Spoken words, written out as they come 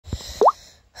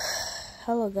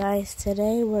Hello guys,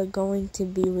 today we're going to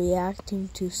be reacting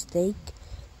to Steak.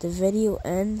 The video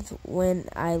ends when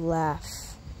I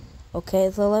laugh. Okay,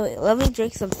 so let me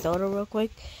drink some soda real quick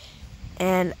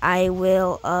and I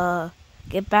will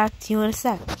get back to you in a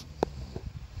sec.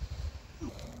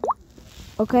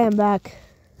 Okay, I'm back.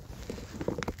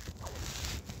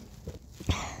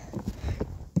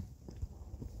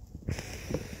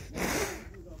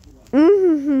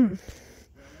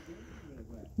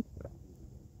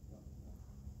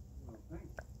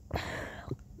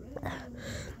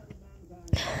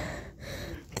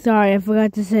 Sorry, I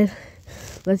forgot to say,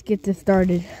 let's get this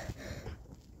started.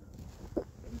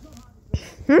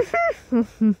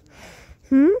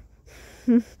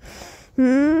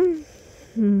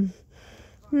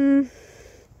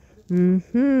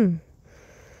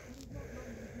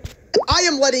 I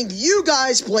am letting you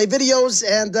guys play videos,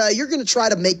 and you're going to try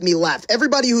to make me laugh.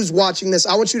 Everybody who's watching this,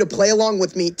 I want you to play along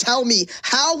with me. Tell me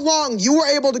how long you were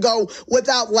able to go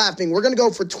without laughing. We're going to go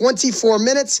for 24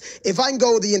 minutes. If I can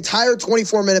go the entire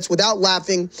 24 minutes without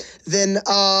laughing, then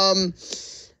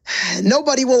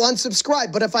nobody will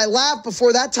unsubscribe. But if I laugh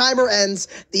before that timer ends,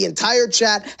 the entire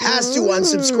chat has to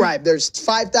unsubscribe. There's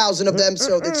 5,000 of them,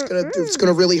 so it's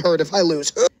gonna really hurt if I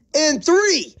lose. In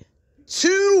 3,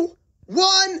 2,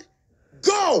 1...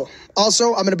 go! Also,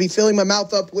 I'm going to be filling my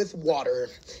mouth up with water.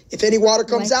 If any water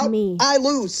comes out, I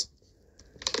lose.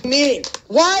 Me.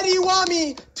 Why do you want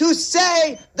me to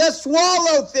say the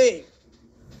swallow thing?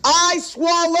 I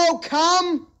swallow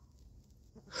cum?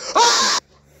 Ah!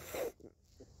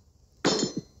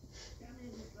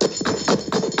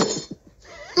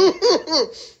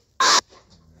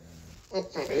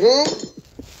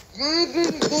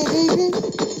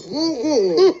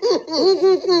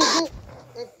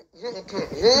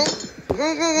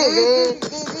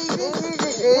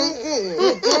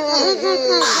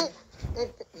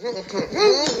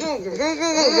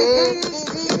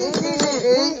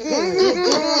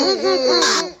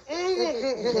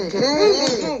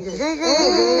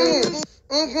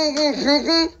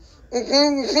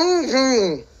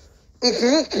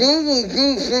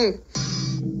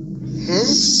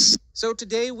 So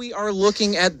today we are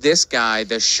looking at this guy,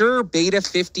 the Shure Beta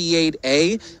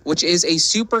 58A, which is a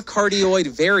supercardioid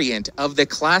variant of the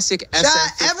classic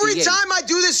SM58. Every time I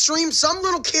do this stream, some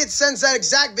little kid sends that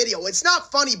exact video. It's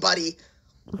not funny, buddy.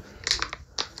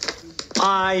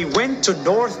 I went to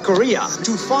North Korea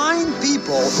to find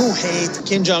people who hate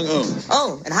Kim Jong-un.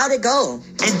 Oh, and how'd it go?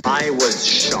 And I was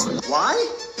shocked. Why?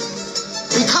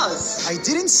 Because I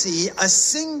didn't see a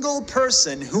single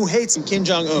person who hates Kim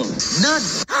Jong-un. None.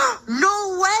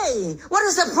 No way! What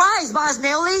a surprise, Boss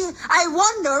Nelly! I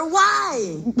wonder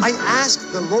why! I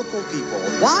asked the local people,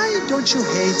 why don't you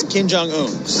hate Kim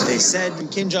Jong-un? They said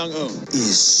Kim Jong-un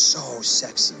is so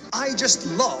sexy. I just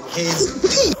love his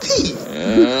pee-pee.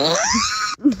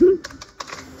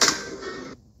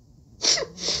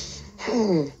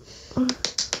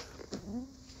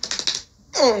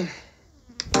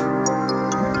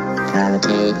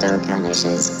 Potato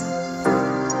garnishes.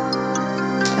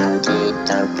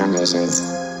 Potato garnishes.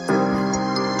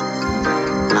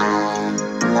 I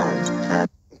love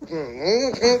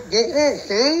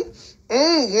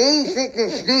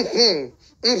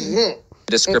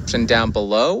Description down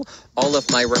below. All of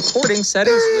my recording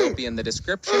settings will be in the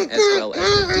description, as well as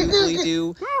the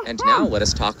doobly-doo. And now let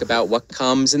us talk about what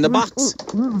comes in the box.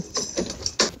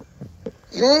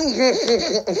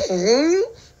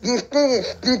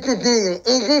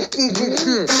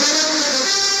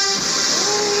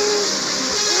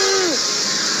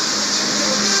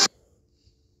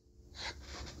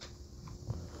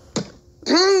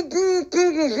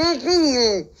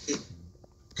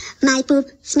 My poop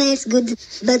smells good,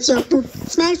 but your poop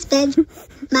smells bad.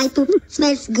 My poop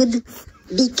smells good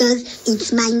because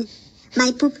it's mine.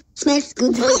 My poop smells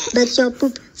good, but your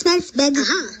poop smells bad.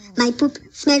 My poop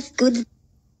smells good.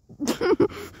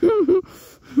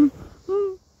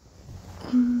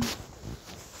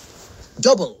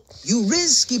 Double. You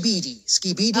riz skibidi,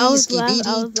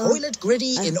 skibidi, toilet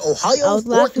gritty in Ohio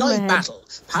Fortnite battle.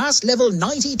 Pass level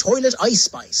 90 toilet ice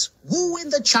spice. Woo in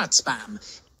the chat spam.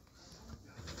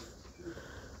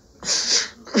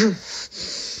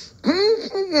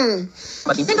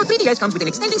 But Nintendo 3DS comes with an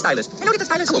extending stylus. And look at the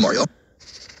stylus. Hello, Mario.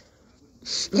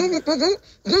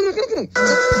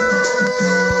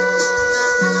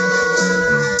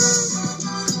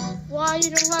 Why you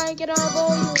don't like it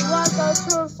all? You want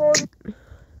to for.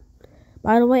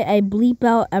 By the way, I bleep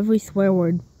out every swear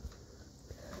word.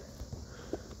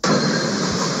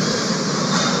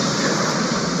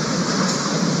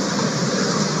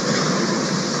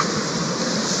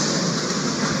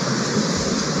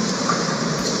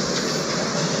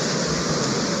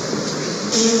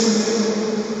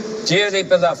 Dearly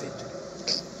beloved.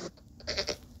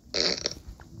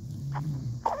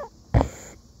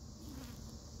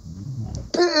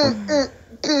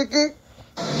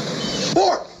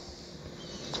 Bort!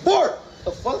 Bort!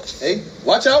 The fuck? Hey,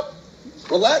 watch out.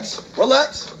 Relax.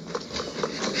 Relax.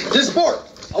 This is Bort.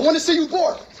 I want to see you,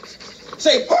 Bort.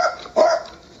 Say, Bort! Bort!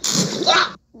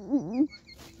 Ah!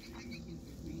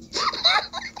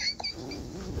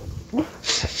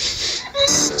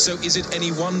 So is it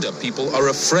any wonder people are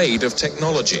afraid of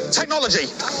technology? Technology!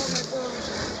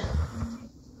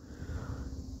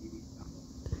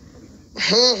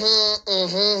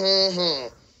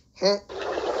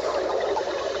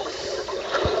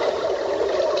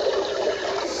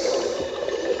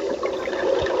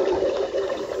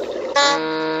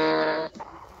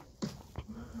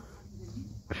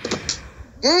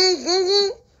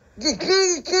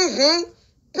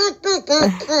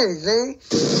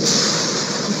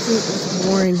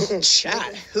 Boring.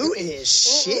 Chat, who is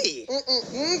she?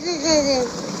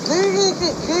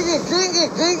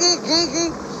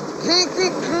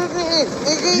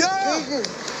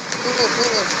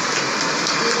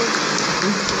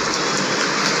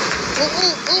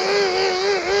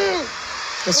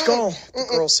 Let's go. The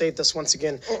girl saved us once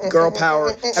again. Girl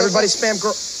power. Everybody spam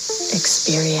girl.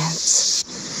 Experience.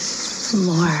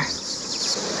 More.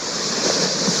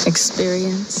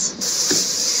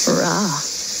 Experience. Raw.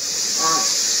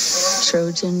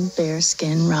 Trojan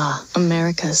Bearskin Raw.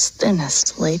 America's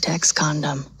thinnest latex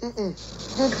condom.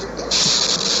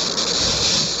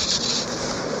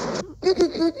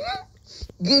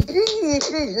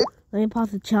 Let me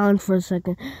pause the challenge for a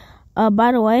second.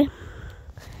 By the way,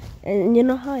 and you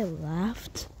know how I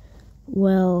laughed?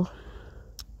 Well,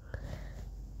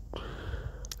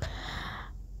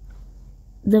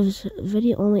 the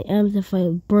video only ends if I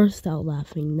burst out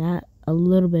laughing, not a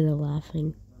little bit of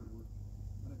laughing.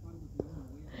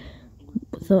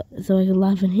 So I can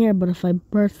laugh in here, but if I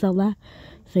burst out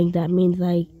laughing, that means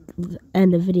I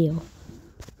end the video.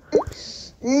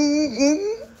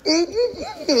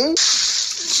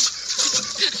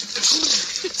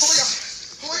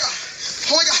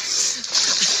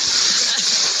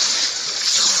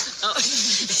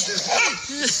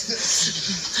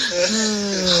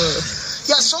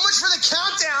 Yeah, so much for the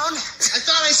countdown. I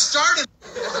thought I started.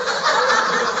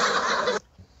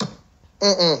 I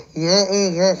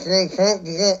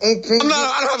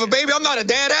don't have a baby. I'm not a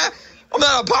dad. I'm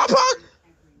not a papa.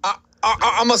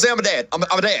 I'm gonna say I'm a dad. I'm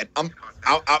a dad.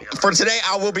 For today,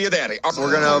 I will be a daddy.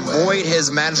 We're gonna avoid his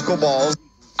magical balls.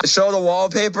 Show the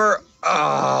wallpaper.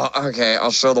 Okay,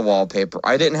 I'll show the wallpaper.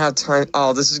 I didn't have time.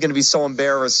 Oh, this is gonna be so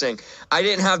embarrassing. I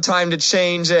didn't have time to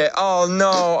change it. Oh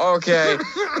no. Okay.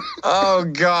 Oh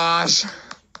gosh.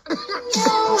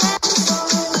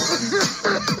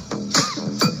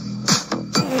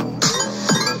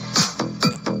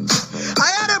 I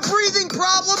had a breathing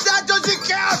problem. That doesn't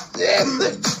count.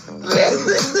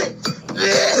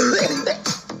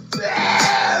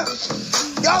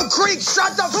 Yo, Creek,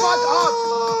 shut the fuck up.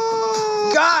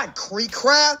 God, Creek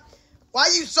crap. Why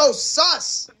you so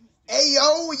sus? Hey,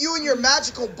 yo, you and your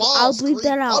magical balls. I'll bleep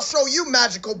that out. I'll show you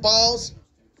magical balls.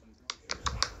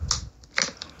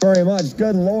 Very much.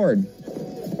 Good Lord.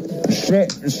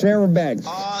 Share a bag.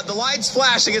 The light's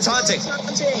flashing. It's hunting.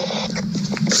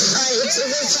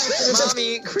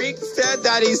 Mommy, Creek said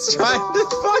that he's trying to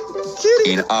fucking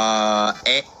kidding.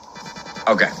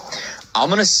 Okay. I'm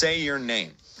gonna say your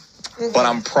name, but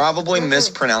I'm probably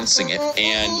mispronouncing it,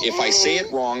 and if I say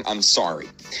it wrong, I'm sorry.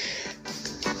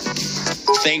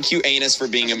 Thank you, Anus, for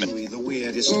being a minute. The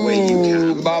weirdest way you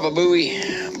can. Baba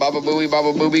Booey. Baba Booey,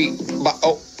 Baba Booey.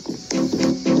 Oh.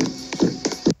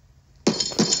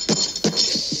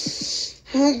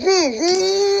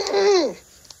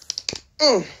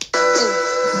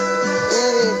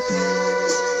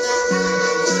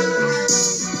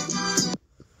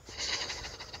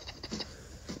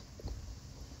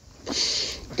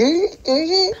 I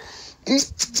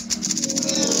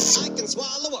can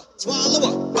swallow a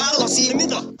bottle of semen.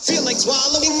 Feel like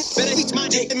swallowing. Better eat my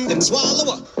dick than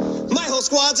swallow a. My whole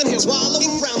squad's in here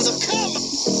swallowing rounds of cum.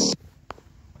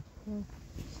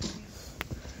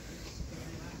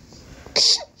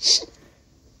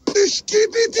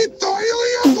 Skibidi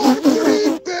toilet or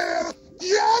creeper.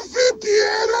 Ja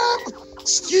wybieram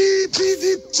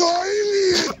skibidi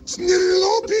toilet. Nie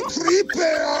lubi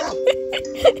creeper.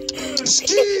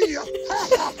 Ski.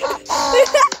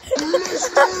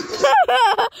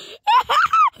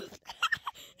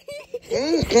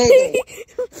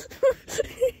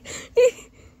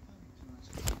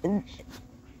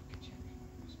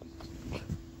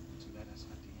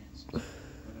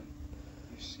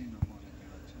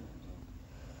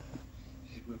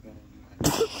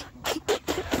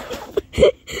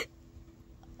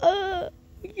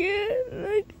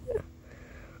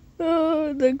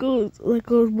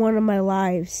 goes one of my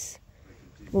lives.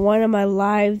 One of my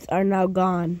lives are now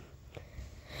gone.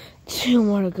 2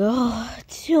 more to go.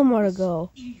 2 more to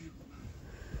go.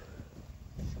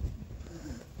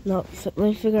 No, let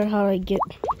me figure out how to get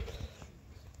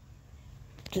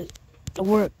to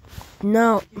work.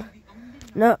 No.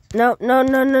 No, no, no,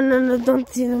 no, no, no, no, don't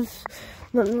see this.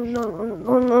 No, no, no, no,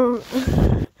 no, no.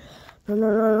 No, no, no,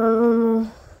 no,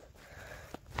 no.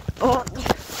 Oh.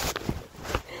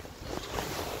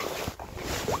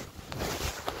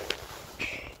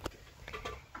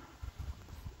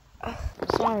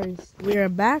 Sorry, we are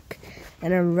back,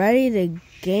 and I'm ready to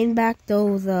gain back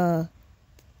those, I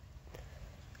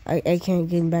can't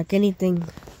gain back anything.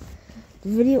 The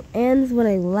video ends when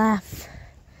I laugh,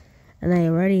 and I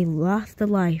already lost a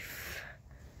life.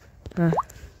 Oh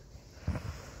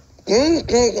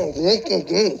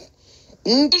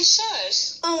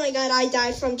my god, I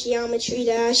died from Geometry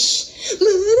Dash. You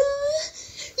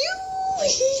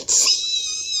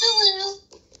hello.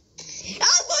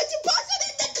 I'm going to pause it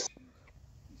in the...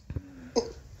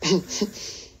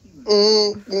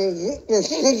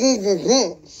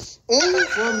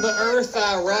 From the earth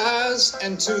I rise,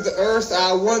 and to the earth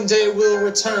I one day will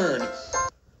return.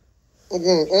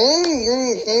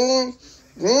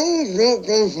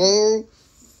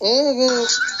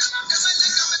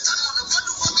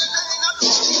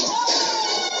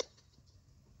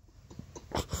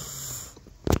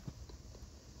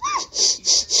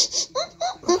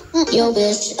 Yo,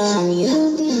 bitch,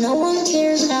 you, no one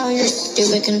cares about your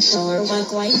stupid controller.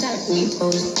 Like that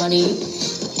repost, buddy.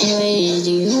 Anyways,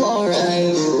 you are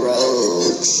a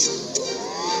roach.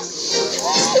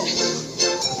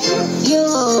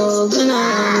 You're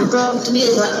gonna grow up to be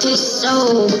like this,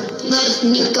 so let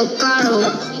Nico Caro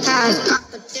has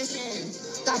competition.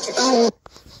 Got your own.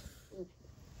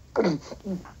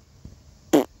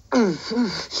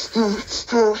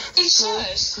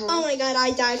 Oh my god,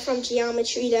 I died from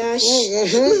Geometry Dash. You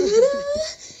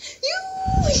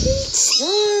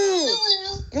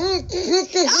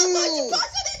I'm going to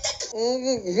pause it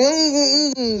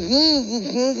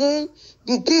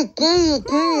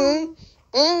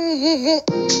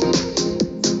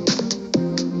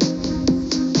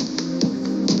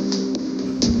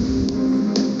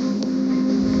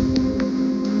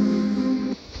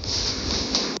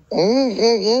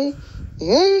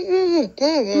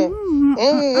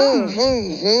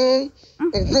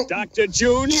Dr.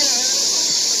 Junior.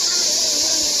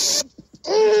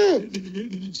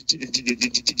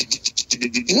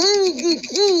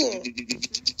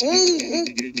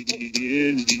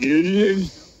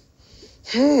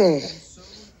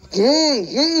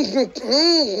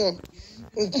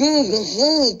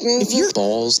 If your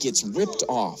balls gets ripped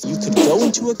off, you could go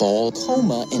into a ball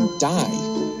coma and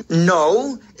die.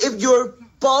 No, if your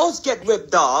balls get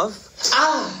ripped off,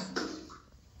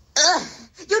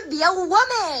 you'd be a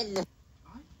woman.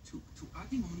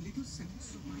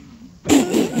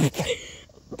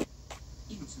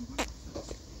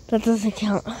 That doesn't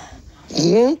count.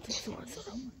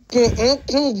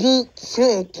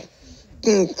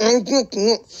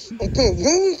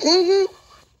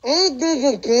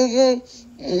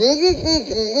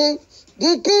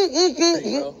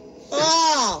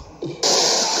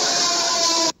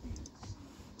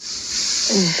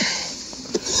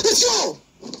 Let's go.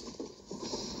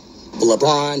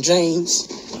 LeBron James.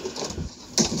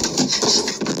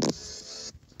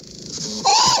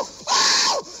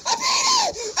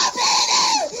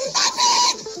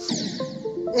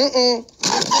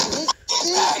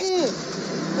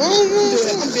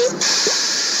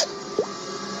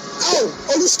 Oh,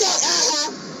 you stay.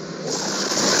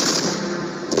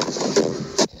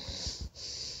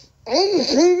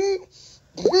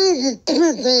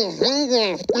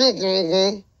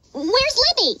 Where's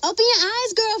Libby? Open your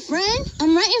eyes, girlfriend.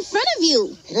 I'm right in front of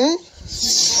you. Huh?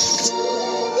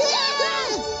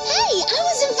 Hey, I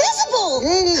was invisible.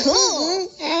 Cool.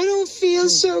 I don't feel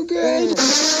so good.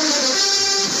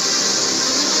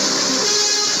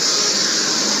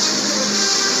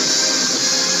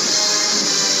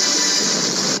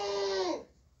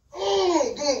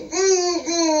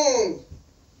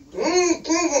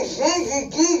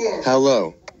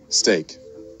 Hello, Steak.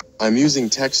 I'm using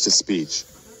text-to-speech,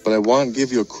 but I want to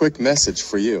give you a quick message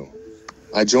for you.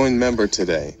 I joined member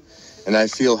today, and I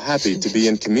feel happy to be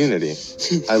in community.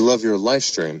 I love your live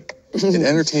stream. It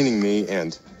entertaining me,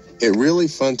 and it really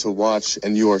fun to watch,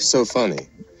 and you are so funny.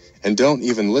 And don't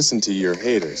even listen to your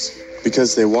haters,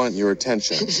 because they want your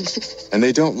attention. And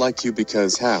they don't like you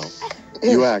because how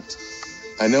you act.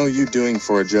 I know you doing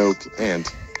for a joke, and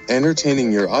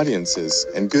entertaining your audiences,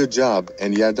 and good job,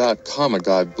 and yeah, God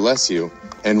bless you,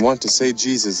 and want to say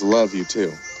Jesus love you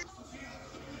too.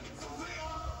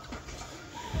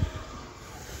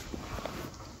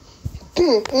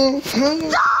 Why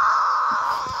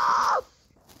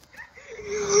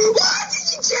did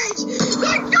you change the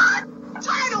god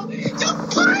title to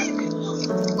Play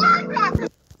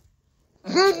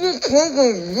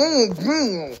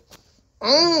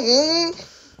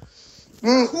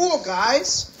Cool,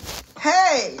 guys.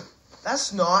 Hey,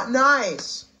 that's not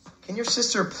nice. Can your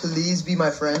sister please be my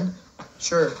friend?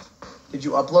 Sure. Did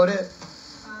you upload it?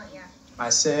 Yeah. I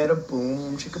said a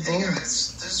boom, chicka boom. Hey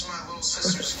guys, this is my little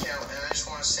sister's account, and I just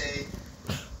want to say,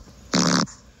 hey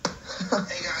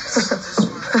guys, this is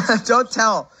my... Don't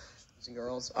tell.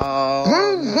 Girls. We're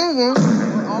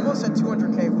almost at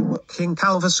 200K. King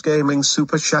Calvis Gaming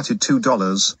super chatted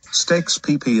 $2. Steak's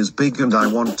PP is big and I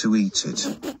want to eat it.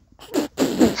 Welcome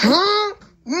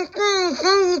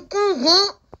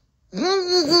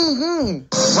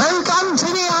to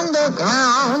the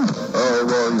underground.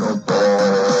 Over your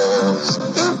balls.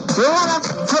 If you wanna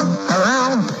flip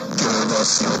around, give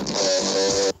us your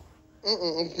balls.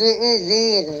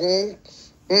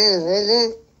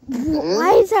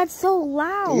 Why is that so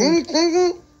loud?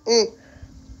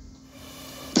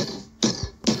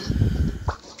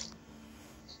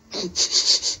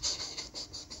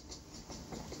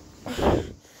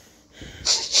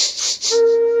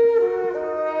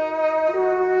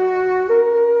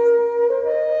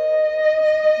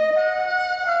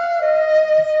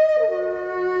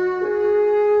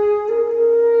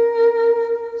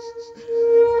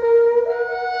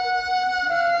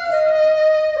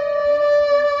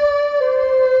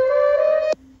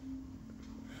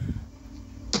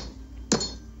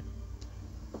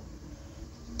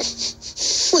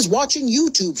 Was watching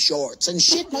YouTube shorts and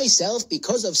shit myself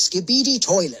because of Skibidi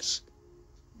Toilet.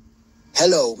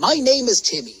 Hello, my name is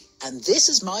Timmy, and this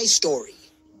is my story.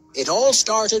 It all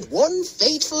started one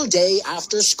fateful day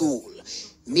after school.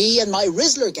 Me and my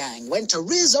Rizzler gang went to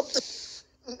rizz up the...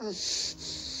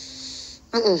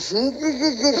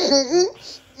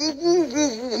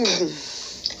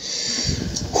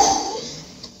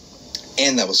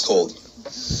 And that was cold.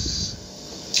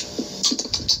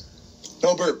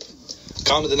 No burp.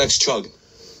 On to the next chug.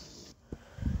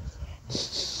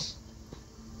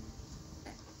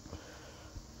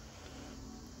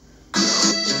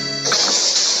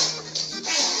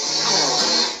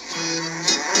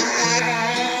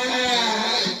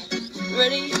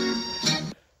 Ready?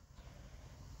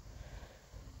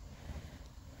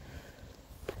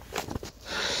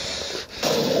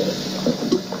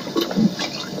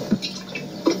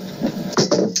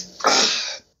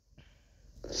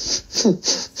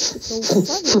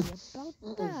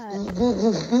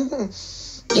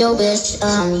 Yo, bitch,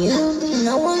 you.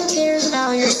 No one cares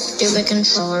about your stupid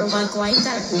controller. Wipe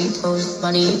that repost,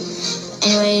 buddy.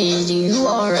 Anyways, you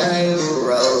are a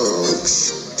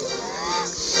roach.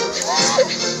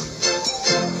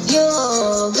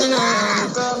 You're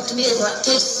gonna grow up to be like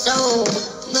so.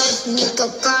 Like Nico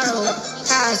Caro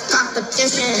has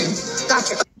competition. Got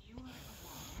your.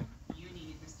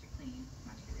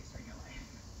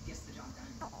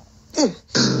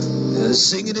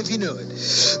 Sing it if you know it.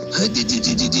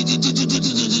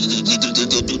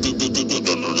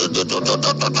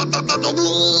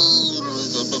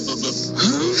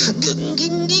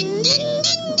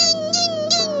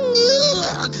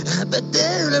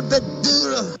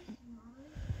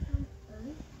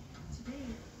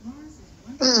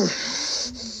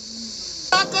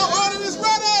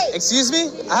 Excuse me,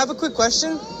 I have a quick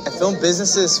question. I film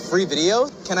businesses free video.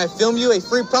 Can I film you a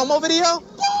free promo video?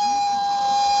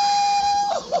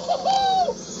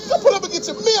 Put up and get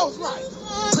your meals right.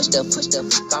 Push the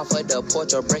fuck off of the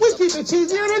porch or break We keep it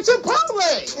cheesier than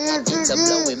Chipotle. Pizza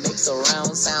blow, it makes a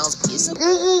round sounds. Pizza.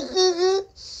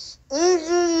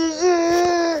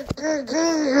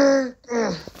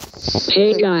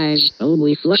 Hey guys,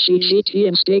 only Flushy GT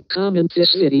and Steak comment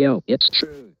this video. It's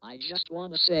true. I just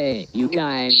wanna say, you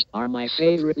guys are my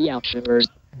favorite YouTubers.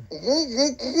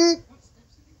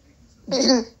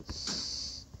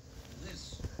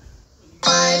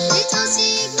 Five little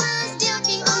Sigmas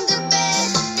ducking on the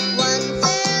bed. One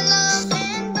fell off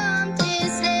and bumped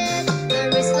his head.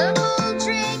 The Rizzler pulled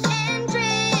Drake and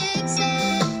Drake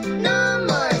said, "No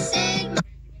more Sigma."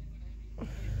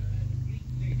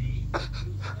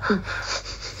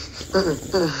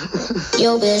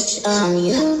 Yo, bitch,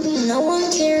 you. No one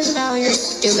cares about your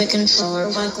stupid controller.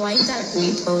 Wipe that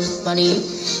repost, buddy.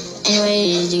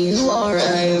 Anyways, you are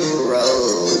a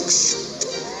roach.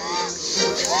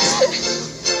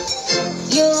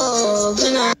 You're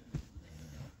gonna.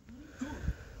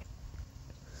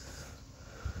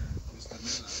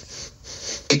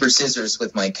 Paper, scissors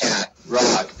with my cat.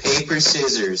 Rock, paper,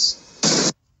 scissors.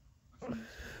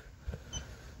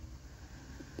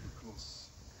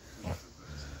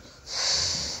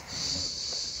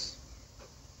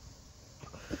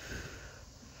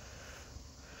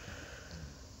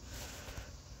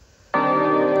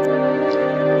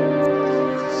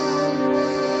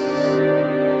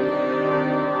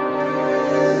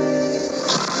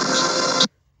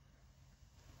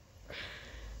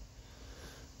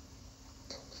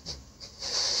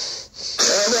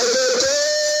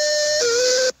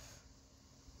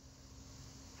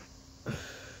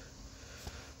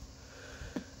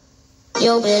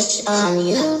 Yo, bitch,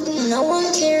 you. No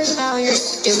one cares about your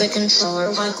stupid controller.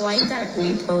 Like that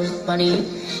repost, buddy.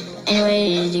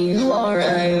 Anyways, you are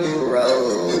a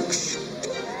roach.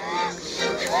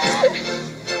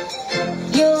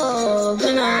 You're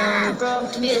gonna grow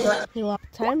up to be a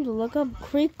Time to look up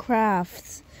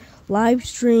Creekcraft's live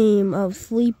stream of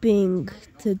sleeping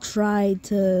to try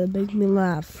to make me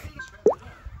laugh.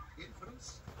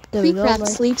 There we go. Creekcraft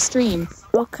sleep stream.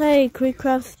 Okay,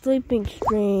 Creekcraft sleeping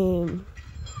stream.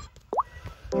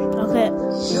 Okay.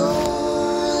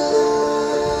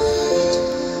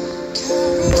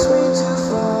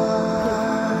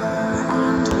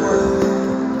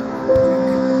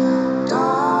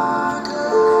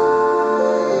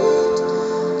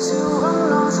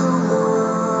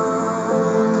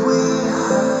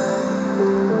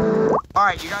 All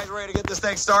right, you guys ready to get this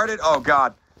thing started? Oh,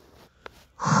 God.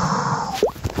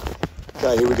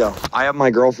 Okay, here we go. I have my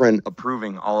girlfriend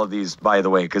approving all of these, by the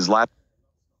way, because last...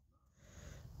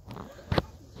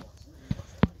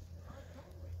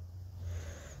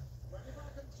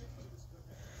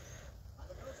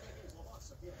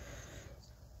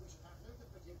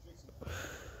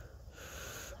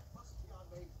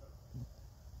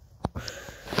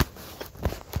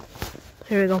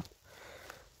 Here we go.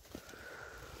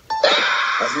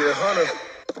 I hear a hunter.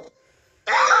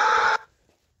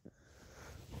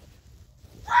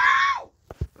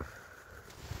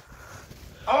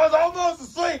 I was almost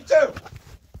asleep, too.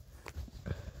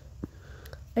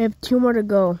 I have 2 more to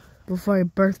go before I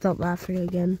burst out laughing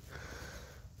again.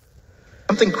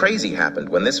 Something crazy happened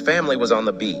when this family was on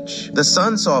the beach. The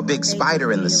son saw a big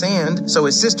spider in the sand, so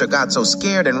his sister got so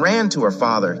scared and ran to her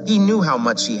father. He knew how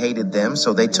much she hated them,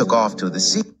 so they took off to the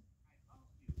sea.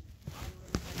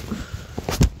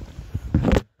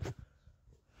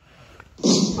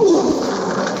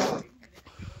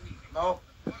 No.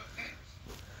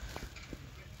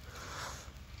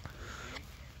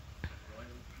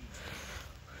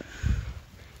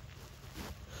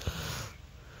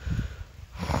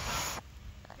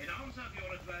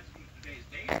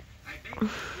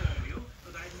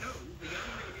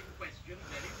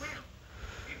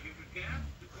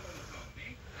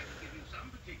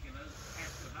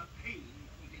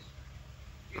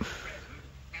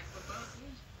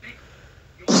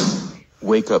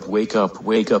 Wake up, wake up,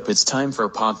 wake up. It's time for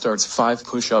Pop-Tarts 5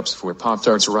 push-ups for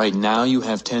Pop-Tarts right now. You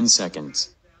have 10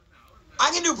 seconds.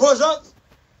 I can do push-ups.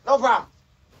 No problem.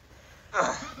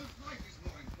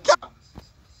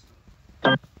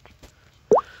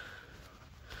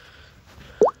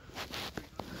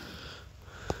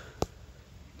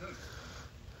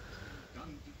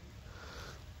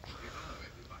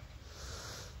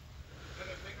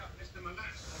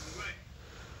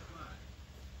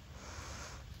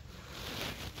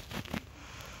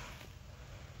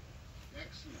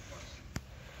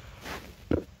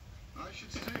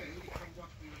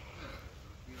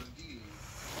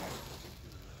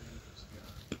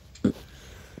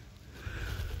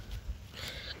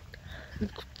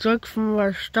 Drink from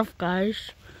our stuff,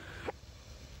 guys.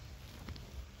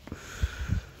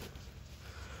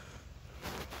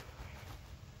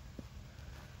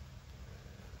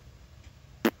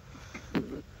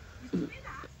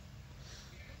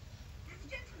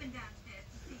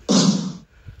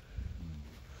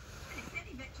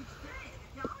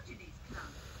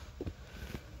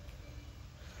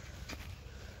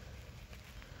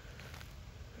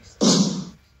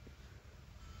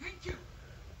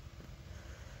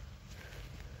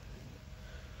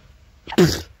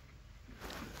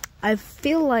 I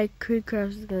feel like Creekcraft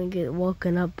is gonna get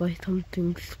woken up by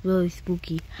something really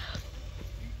spooky.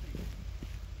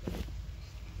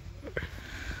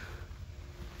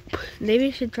 Maybe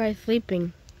you should try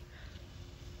sleeping.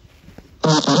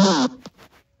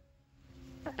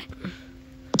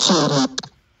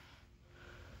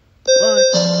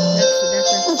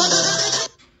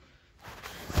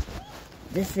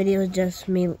 This video is just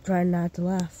me trying not to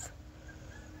laugh.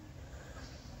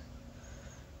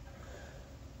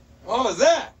 What was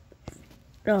that?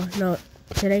 No.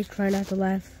 Today's try not to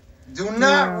laugh. Do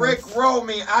not Rickroll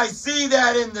me. I see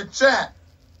that in the chat.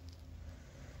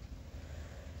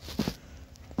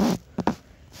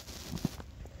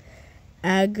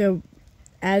 Aga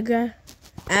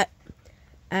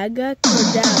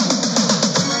Cordell.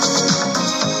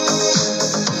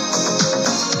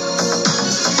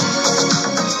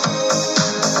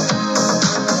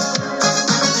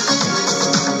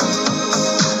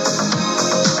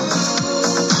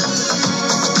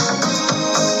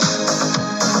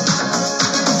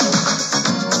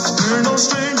 We're no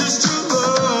strangers to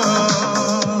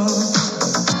love.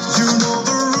 You know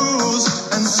the rules,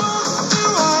 and so do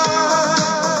I.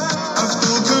 I've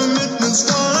full commitment,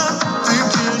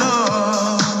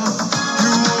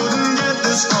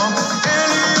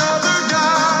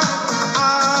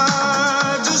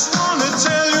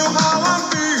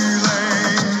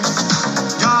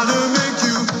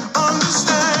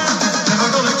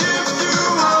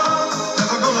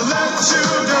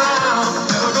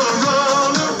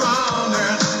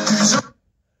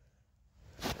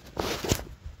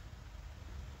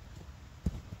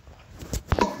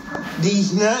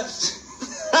 These nuts.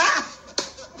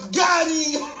 Got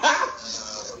him.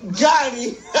 Got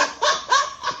him.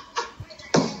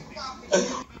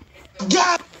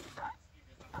 Got him.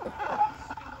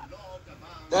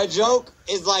 That joke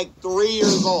is like 3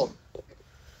 years old.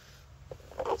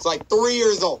 It's like 3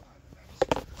 years old.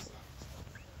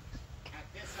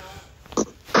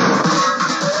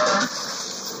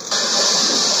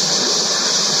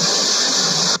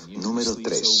 Número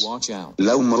 3. So watch out.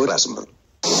 La humorasmo.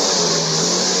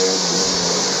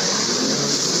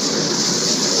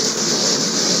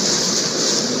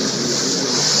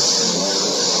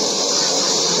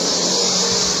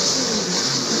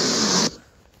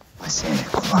 I said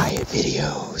quiet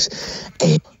videos.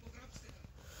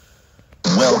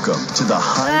 Welcome to the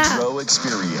Hydro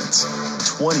Experience.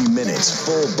 20 minutes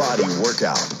full body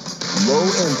workout. Low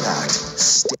impact.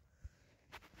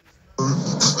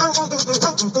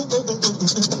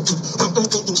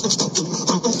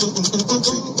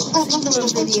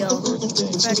 Video.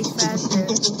 Very faster.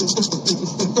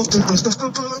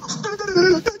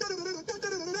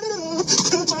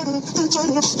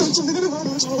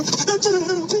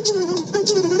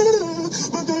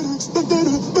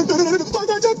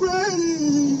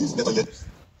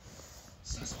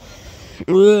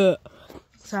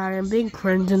 Sorry, I'm being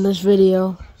cringe in this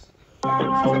video.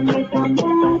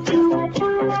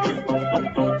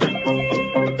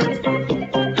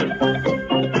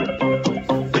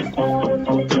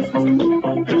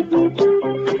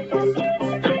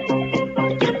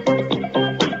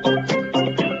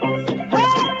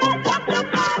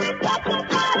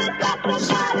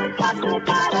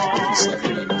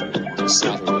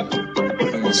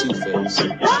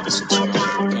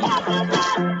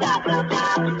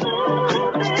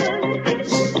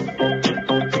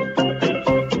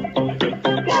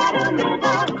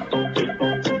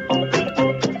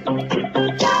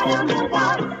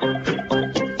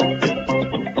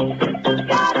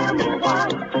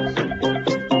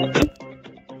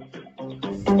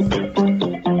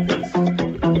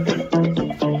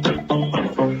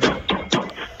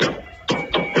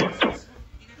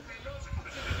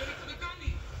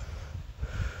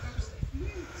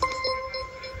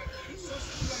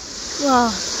 Wow,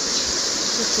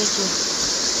 ridiculous.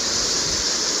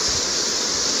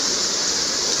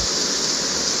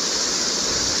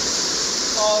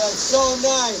 Oh, that's so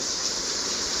nice.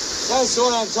 That's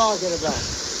what I'm talking about.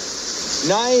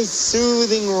 Nice,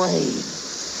 soothing rain.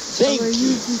 Thank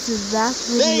you.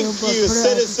 Thank you,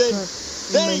 citizen.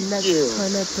 Thank you.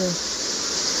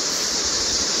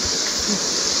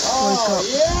 Oh,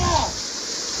 yeah.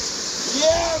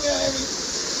 Yeah, baby.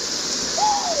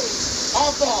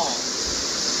 High five.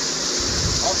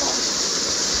 High five.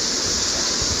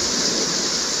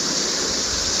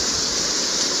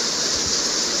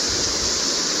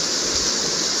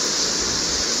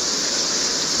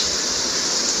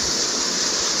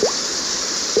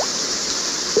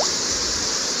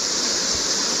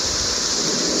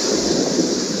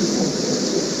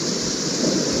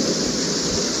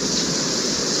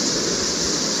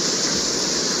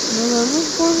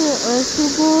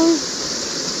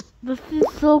 This is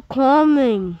so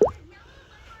calming.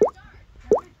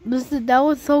 That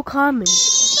was so calming.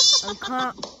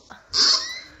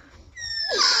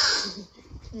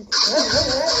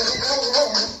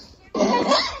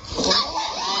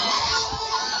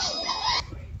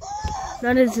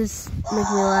 None of this make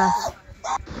me laugh.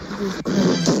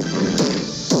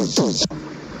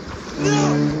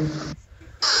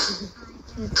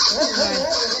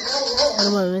 I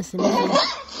don't want to miss anything.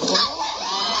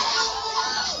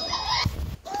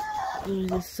 You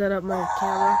just set up my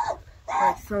camera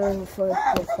like so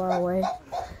far away.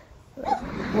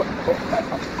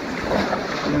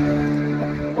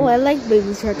 Oh, I liked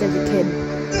Baby Shark as a kid.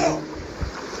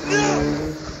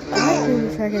 I liked Baby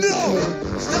Shark as a kid.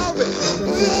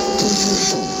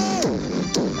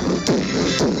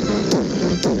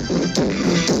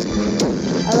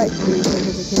 I liked Baby Shark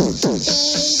as a kid.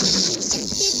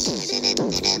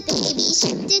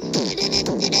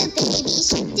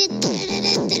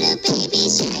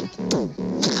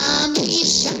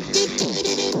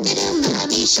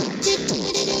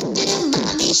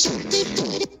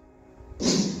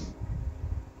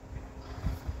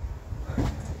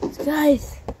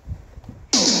 Guys.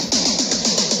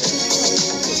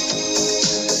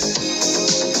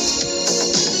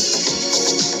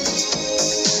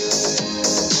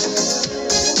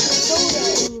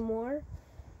 Anymore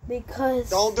because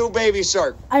don't do Baby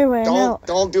Shark. I ran out.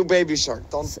 Don't do Baby Shark.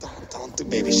 Don't do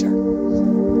Baby Shark.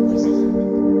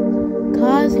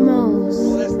 Cosmos.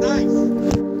 Oh, that's nice.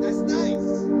 That's nice.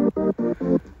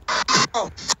 Oh,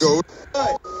 go.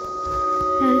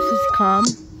 this is calm.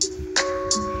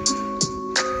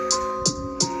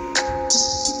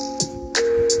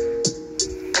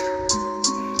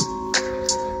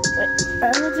 I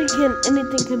don't think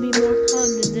anything can be more calm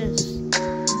than this.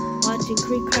 Watching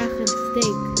Creek Craft and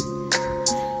Steak.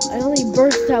 I only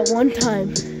burst that one time.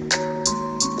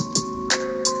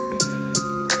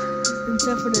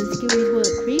 Except for the Scooby's with a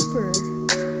creeper.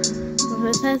 But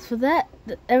besides for that,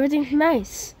 everything's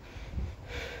nice.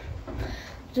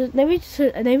 Maybe just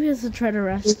to try to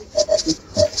rest.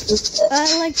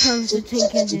 I like Thomas the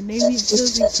Tank Engine. Maybe it's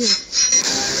Scooby too.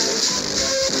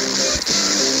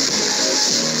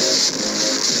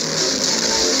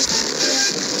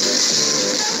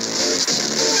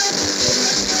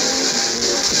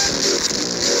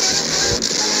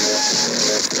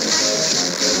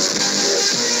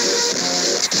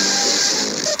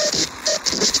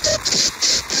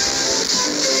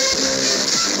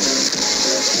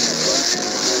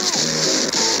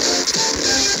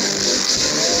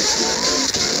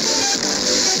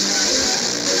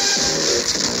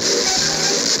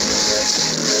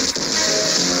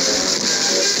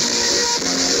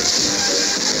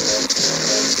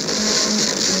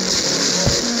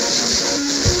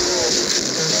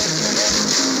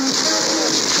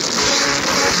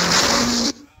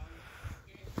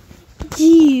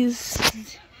 Jeez,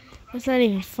 that's not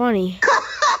even funny.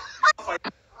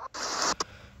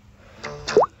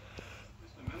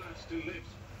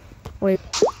 Wait.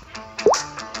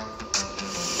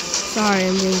 Sorry,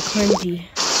 I'm being cringy.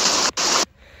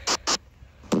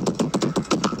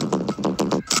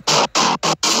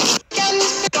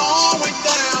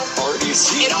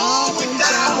 It all went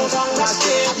down last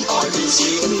day of the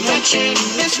RDC convention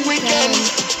this weekend.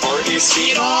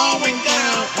 RDC, it all went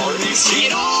down. RDC,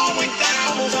 it all went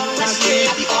down last day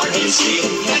of the RDC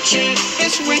convention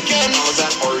this weekend. I was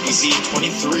at RDC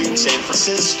 23 in San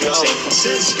Francisco.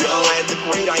 I had the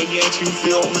great idea to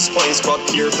film this place called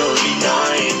Pier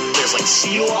 39. There's like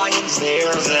sea lions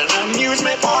there. There's an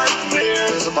amusement park there.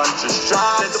 There's a bunch of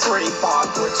shops. It's a pretty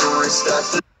popular tourist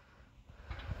destination.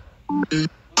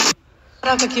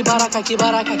 I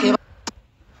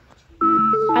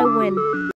win.